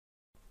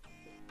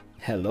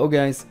Hello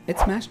guys,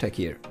 it's MashTec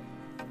here.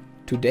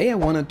 Today I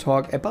want to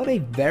talk about a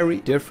very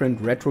different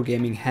retro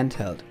gaming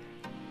handheld,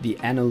 the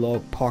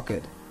Analogue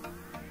Pocket.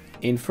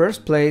 In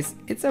first place,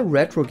 it's a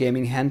retro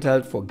gaming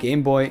handheld for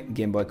Game Boy,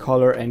 Game Boy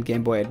Color and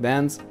Game Boy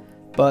Advance,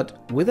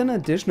 but with an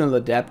additional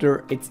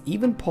adapter it's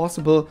even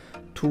possible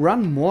to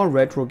run more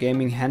retro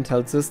gaming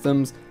handheld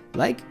systems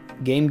like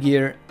Game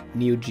Gear,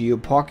 Neo Geo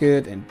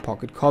Pocket and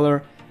Pocket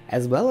Color,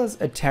 as well as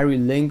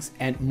Atari Lynx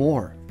and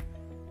more.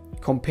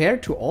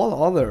 Compared to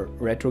all other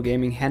retro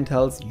gaming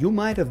handhelds you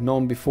might have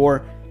known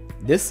before,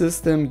 this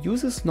system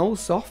uses no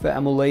software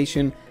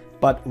emulation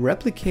but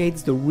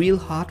replicates the real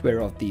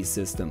hardware of these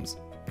systems.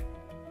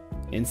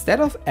 Instead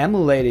of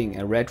emulating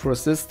a retro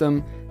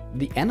system,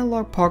 the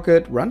Analogue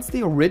Pocket runs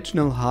the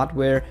original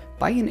hardware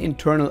by an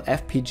internal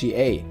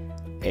FPGA,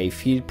 a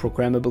Field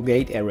Programable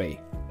Gate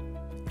Array.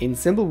 In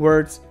simple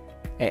words,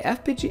 a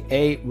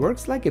FPGA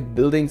works like a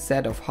building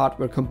set of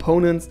hardware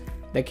components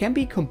that can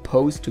be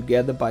composed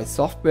together by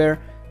software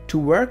to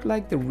work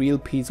like the real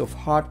piece of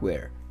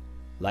hardware.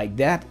 Like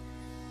that,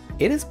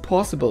 it is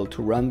possible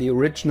to run the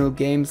original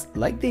games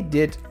like they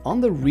did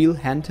on the real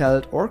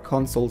handheld or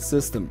console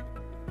system.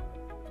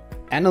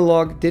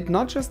 Analogue did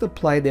not just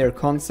apply their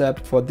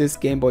concept for this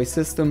Game Boy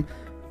system,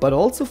 but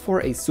also for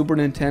a Super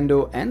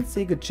Nintendo and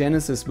Sega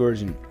Genesis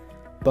version.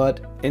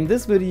 But in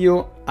this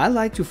video, I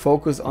like to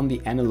focus on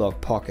the Analogue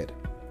Pocket.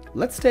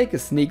 Let's take a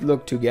sneak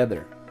look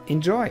together.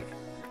 Enjoy!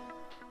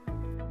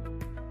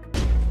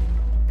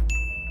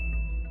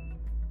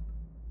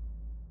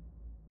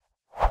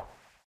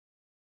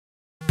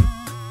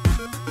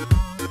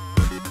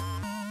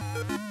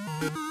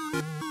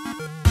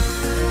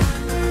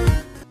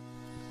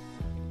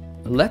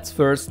 Let's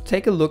first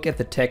take a look at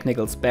the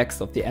technical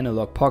specs of the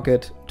Analogue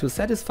Pocket to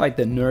satisfy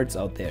the nerds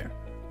out there.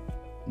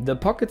 The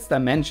Pocket's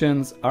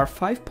dimensions are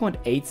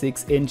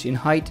 5.86 inch in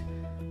height,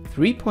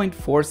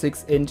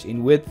 3.46 inch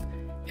in width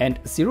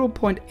and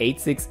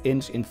 0.86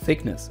 inch in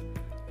thickness,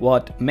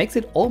 what makes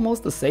it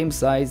almost the same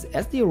size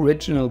as the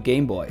original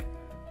Game Boy.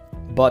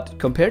 But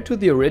compared to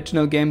the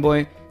original Game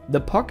Boy,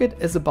 the Pocket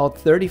is about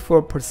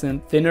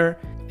 34% thinner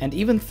and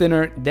even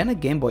thinner than a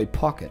Game Boy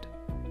Pocket.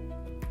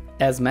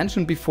 As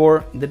mentioned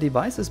before, the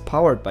device is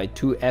powered by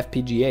two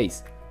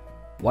FPGAs.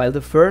 While the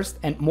first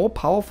and more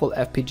powerful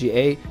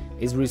FPGA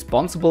is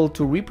responsible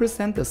to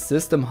represent the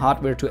system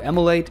hardware to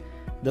emulate,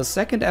 the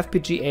second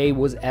FPGA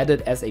was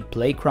added as a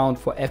playground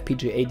for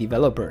FPGA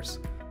developers,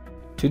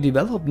 to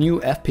develop new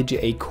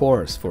FPGA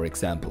cores, for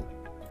example.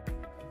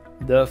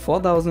 The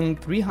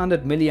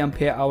 4300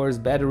 mAh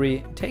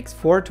battery takes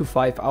 4 to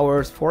 5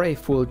 hours for a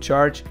full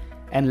charge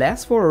and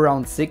lasts for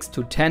around 6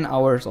 to 10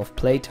 hours of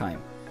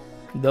playtime.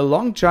 The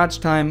long charge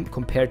time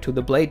compared to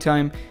the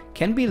playtime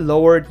can be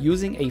lowered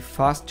using a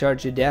fast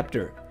charge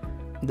adapter.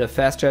 The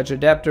fast charge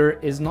adapter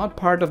is not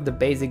part of the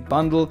basic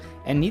bundle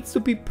and needs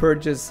to be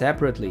purchased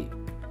separately.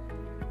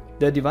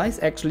 The device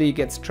actually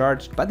gets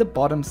charged by the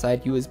bottom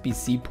side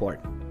USB-C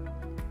port.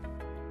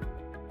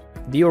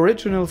 The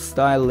original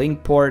style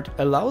link port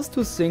allows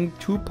to sync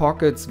two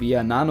pockets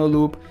via nano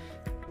loop,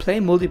 play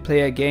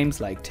multiplayer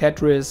games like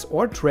Tetris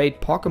or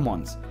trade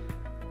Pokemons.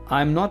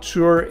 I'm not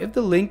sure if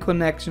the link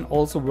connection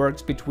also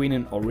works between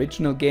an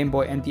original Game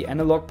Boy and the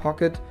Analogue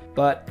Pocket,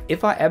 but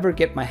if I ever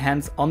get my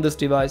hands on this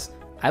device,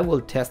 I will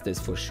test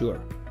this for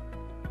sure.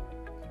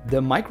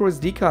 The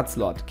microSD card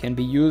slot can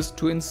be used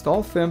to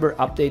install firmware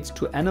updates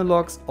to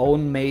Analogue's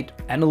own made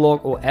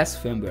Analogue OS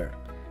firmware.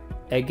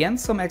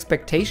 Against some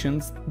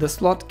expectations, the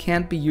slot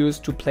can't be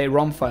used to play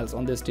ROM files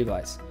on this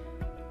device.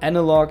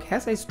 Analogue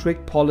has a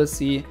strict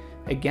policy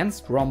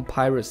against ROM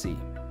piracy.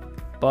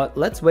 But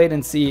let's wait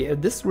and see if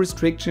this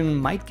restriction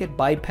might get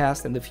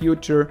bypassed in the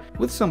future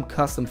with some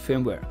custom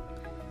firmware.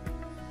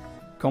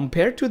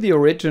 Compared to the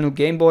original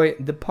Game Boy,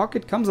 the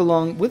Pocket comes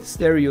along with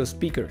stereo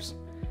speakers.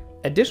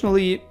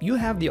 Additionally, you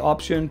have the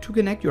option to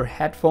connect your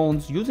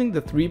headphones using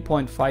the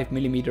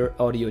 3.5mm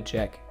audio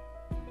jack.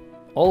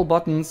 All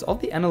buttons of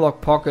the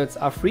Analogue Pockets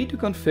are free to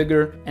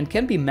configure and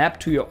can be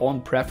mapped to your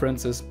own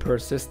preferences per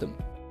system.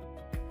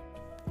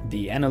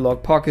 The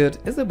Analogue Pocket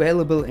is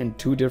available in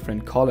two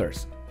different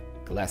colors,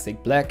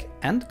 Classic Black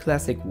and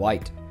Classic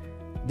White.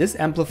 This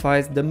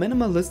amplifies the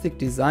minimalistic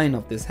design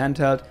of this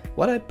handheld,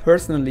 what I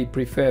personally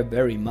prefer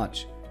very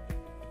much.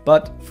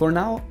 But for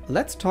now,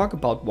 let's talk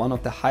about one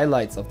of the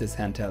highlights of this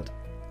handheld,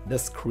 the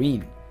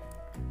screen.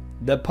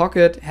 The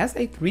Pocket has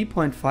a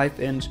 3.5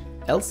 inch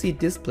LCD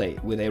display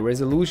with a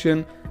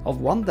resolution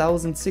of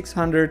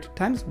 1600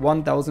 x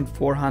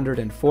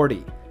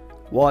 1440,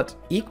 what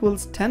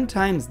equals 10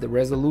 times the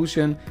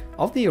resolution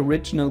of the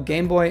original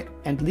Game Boy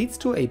and leads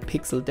to a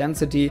pixel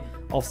density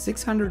of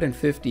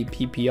 650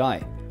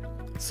 ppi,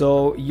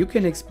 so you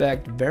can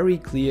expect very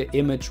clear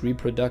image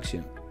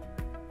reproduction.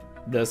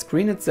 The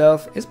screen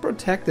itself is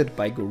protected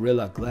by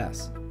Gorilla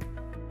Glass.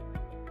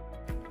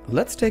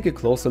 Let's take a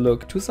closer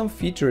look to some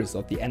features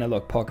of the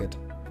Analogue Pocket.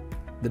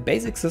 The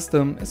basic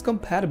system is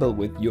compatible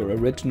with your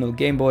original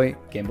Game Boy,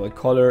 Game Boy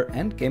Color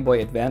and Game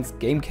Boy Advance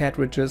game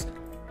cartridges,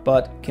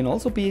 but can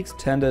also be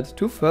extended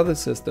to further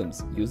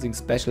systems using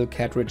special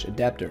cartridge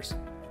adapters.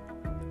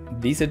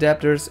 These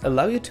adapters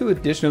allow you to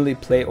additionally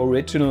play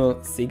original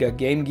Sega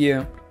Game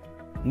Gear,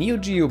 Neo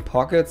Geo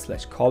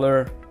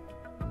Pocket/Color,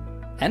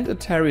 and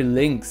Atari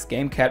Lynx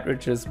game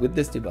cartridges with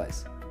this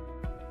device.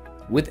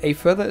 With a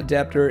further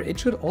adapter, it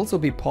should also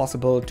be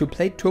possible to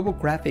play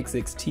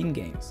TurboGrafx-16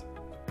 games.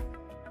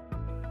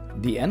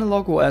 The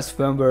Analogue OS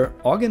firmware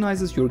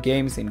organizes your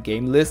games in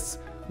game lists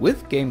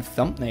with game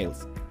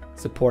thumbnails,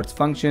 supports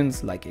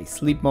functions like a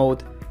sleep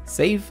mode,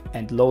 save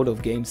and load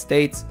of game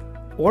states,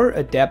 or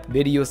adapt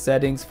video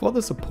settings for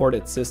the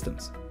supported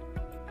systems.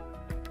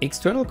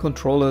 External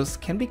controllers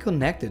can be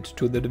connected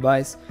to the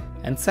device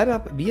and set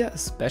up via a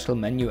special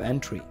menu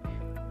entry.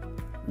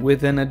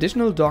 With an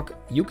additional dock,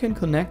 you can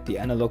connect the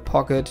Analogue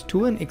Pocket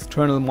to an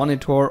external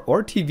monitor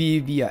or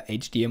TV via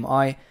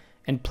HDMI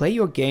and play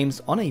your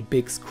games on a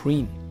big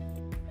screen.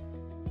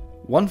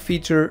 One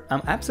feature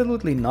I'm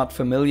absolutely not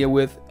familiar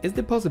with is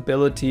the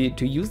possibility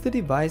to use the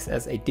device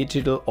as a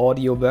digital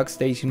audio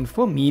workstation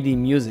for MIDI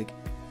music.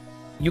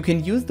 You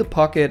can use the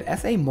Pocket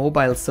as a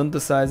mobile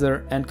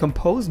synthesizer and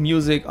compose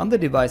music on the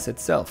device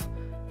itself.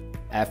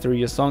 After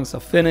your songs are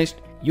finished,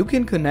 you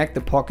can connect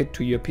the Pocket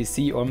to your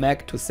PC or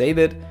Mac to save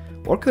it,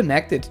 or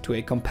connect it to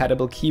a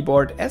compatible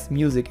keyboard as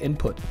music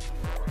input.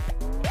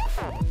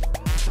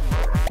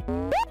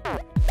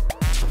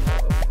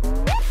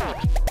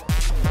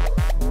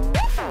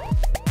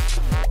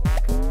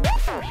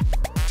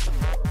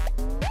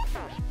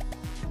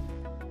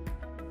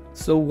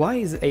 So why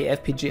is a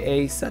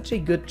FPGA such a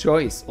good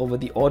choice over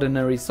the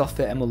ordinary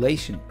software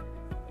emulation?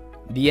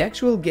 The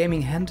actual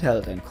gaming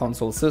handheld and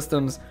console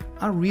systems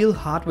are real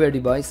hardware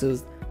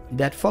devices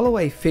that follow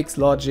a fixed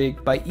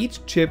logic by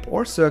each chip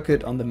or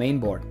circuit on the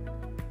mainboard.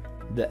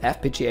 The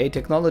FPGA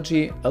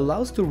technology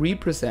allows to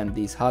represent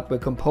these hardware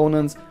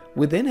components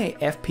within a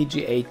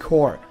FPGA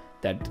core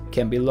that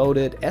can be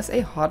loaded as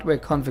a hardware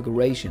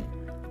configuration.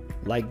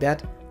 Like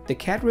that, the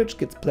cartridge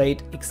gets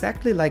played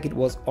exactly like it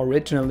was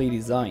originally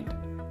designed.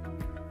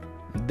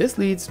 This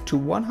leads to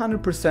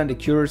 100%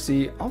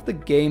 accuracy of the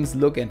game's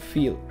look and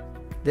feel.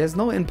 There's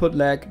no input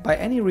lag by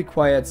any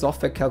required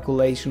software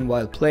calculation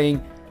while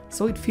playing,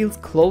 so it feels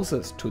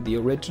closest to the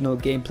original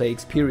gameplay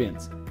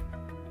experience.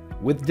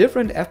 With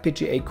different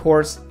FPGA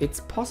cores, it's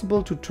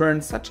possible to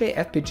turn such a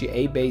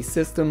FPGA-based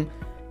system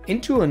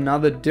into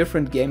another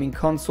different gaming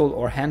console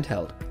or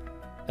handheld.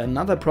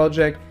 Another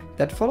project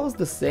that follows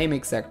the same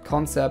exact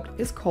concept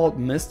is called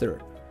Mister.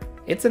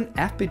 It's an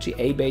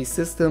FPGA-based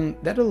system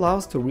that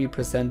allows to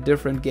represent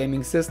different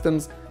gaming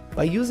systems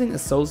by using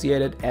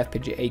associated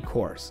FPGA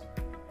cores.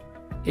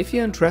 If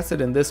you're interested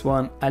in this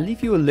one, I'll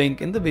leave you a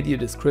link in the video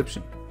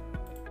description.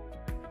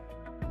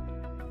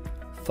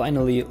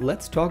 Finally,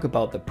 let's talk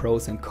about the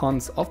pros and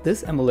cons of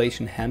this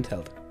emulation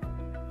handheld.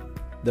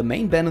 The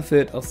main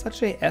benefit of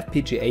such a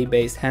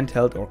FPGA-based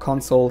handheld or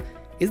console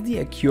is the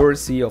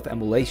accuracy of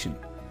emulation.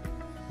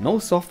 No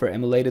software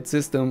emulated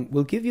system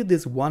will give you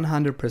this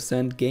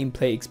 100%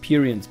 gameplay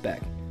experience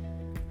back.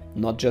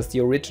 Not just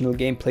the original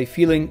gameplay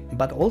feeling,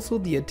 but also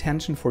the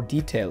attention for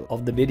detail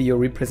of the video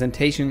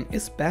representation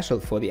is special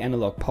for the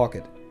Analogue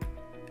Pocket.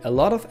 A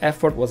lot of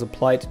effort was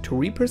applied to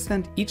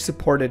represent each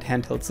supported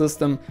handheld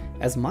system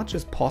as much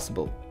as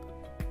possible.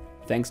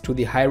 Thanks to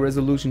the high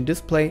resolution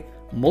display,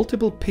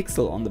 multiple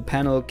pixels on the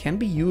panel can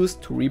be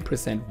used to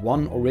represent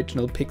one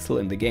original pixel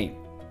in the game.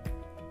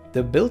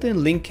 The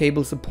built-in link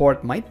cable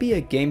support might be a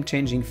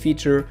game-changing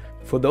feature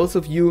for those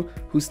of you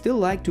who still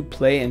like to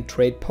play and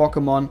trade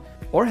Pokemon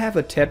or have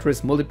a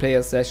Tetris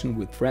multiplayer session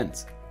with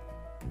friends.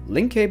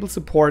 Link cable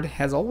support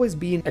has always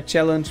been a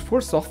challenge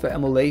for software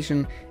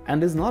emulation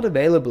and is not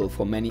available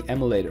for many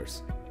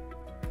emulators.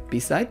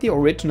 Beside the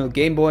original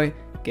Game Boy,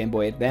 Game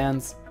Boy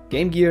Advance,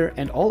 Game Gear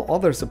and all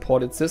other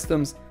supported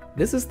systems,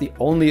 this is the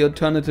only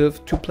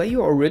alternative to play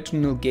your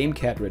original game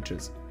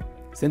cartridges.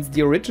 Since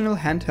the original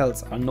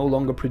handhelds are no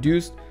longer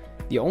produced,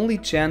 the only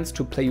chance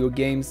to play your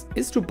games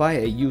is to buy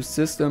a used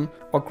system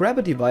or grab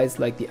a device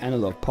like the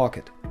Analogue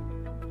Pocket.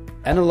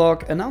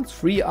 Analogue announced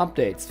free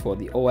updates for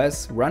the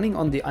OS running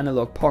on the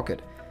Analogue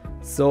Pocket,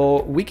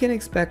 so we can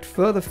expect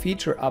further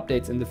feature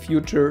updates in the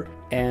future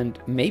and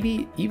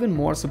maybe even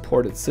more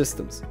supported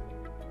systems.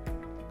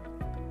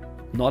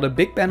 Not a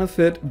big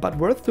benefit, but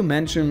worth to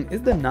mention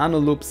is the nano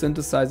loop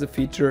synthesizer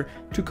feature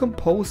to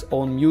compose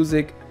own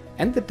music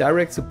and the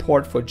direct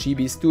support for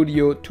GB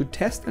Studio to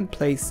test and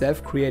play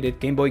self-created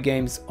Game Boy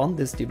games on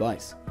this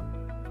device.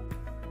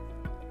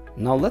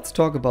 Now let's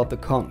talk about the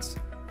cons.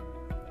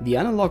 The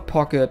Analogue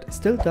Pocket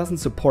still doesn't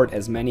support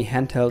as many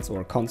handhelds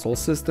or console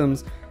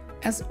systems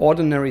as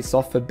ordinary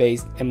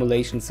software-based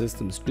emulation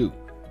systems do.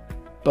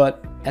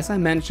 But as I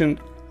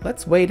mentioned,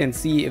 let's wait and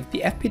see if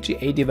the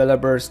FPGA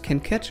developers can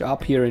catch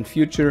up here in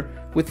future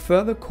with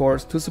further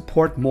cores to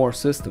support more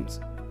systems.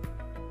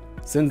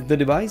 Since the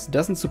device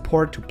doesn't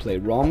support to play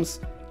ROMs,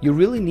 you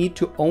really need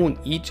to own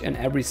each and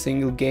every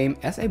single game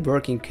as a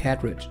working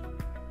cartridge.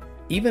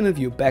 Even if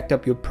you backed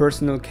up your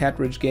personal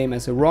cartridge game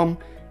as a ROM,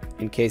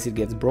 in case it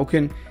gets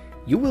broken,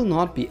 you will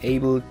not be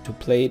able to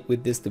play it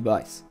with this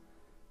device.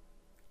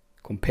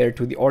 Compared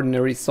to the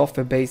ordinary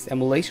software-based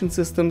emulation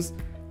systems,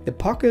 the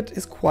Pocket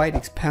is quite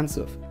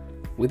expensive.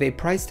 With a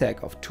price tag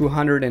of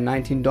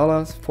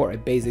 $219 for a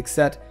basic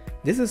set,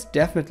 this is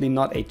definitely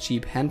not a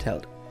cheap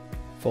handheld.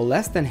 For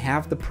less than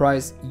half the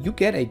price, you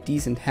get a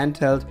decent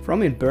handheld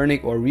from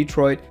Inburnic or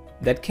Retroid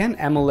that can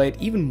emulate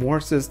even more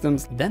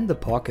systems than the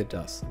Pocket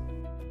does.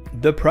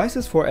 The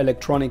prices for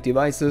electronic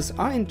devices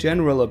are in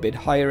general a bit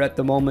higher at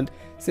the moment,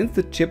 since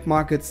the chip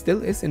market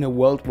still is in a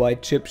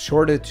worldwide chip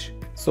shortage.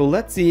 So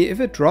let's see if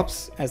it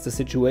drops as the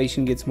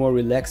situation gets more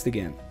relaxed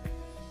again.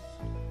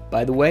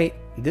 By the way,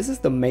 this is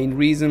the main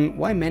reason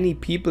why many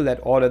people that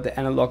order the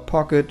Analogue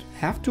Pocket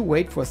have to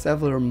wait for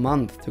several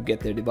months to get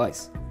their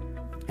device.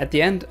 At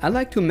the end, I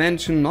like to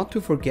mention not to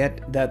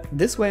forget that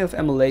this way of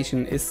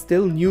emulation is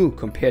still new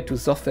compared to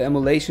software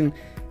emulation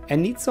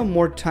and needs some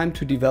more time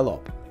to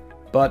develop.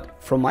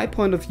 But from my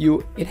point of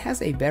view, it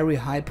has a very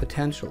high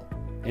potential.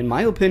 In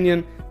my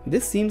opinion,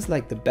 this seems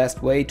like the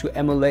best way to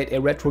emulate a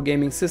retro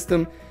gaming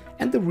system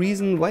and the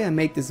reason why I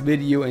made this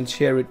video and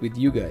share it with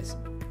you guys.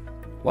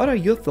 What are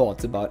your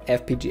thoughts about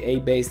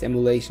FPGA based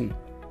emulation?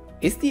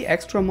 Is the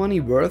extra money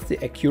worth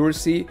the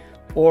accuracy,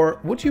 or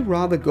would you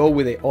rather go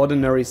with an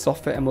ordinary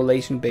software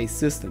emulation based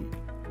system?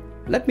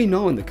 Let me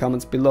know in the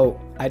comments below.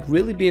 I'd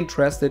really be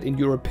interested in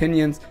your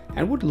opinions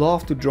and would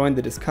love to join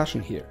the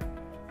discussion here.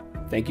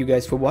 Thank you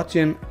guys for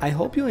watching. I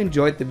hope you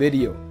enjoyed the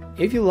video.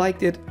 If you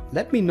liked it,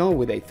 let me know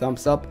with a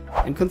thumbs up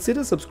and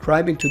consider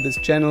subscribing to this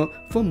channel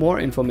for more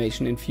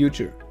information in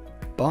future.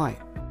 Bye.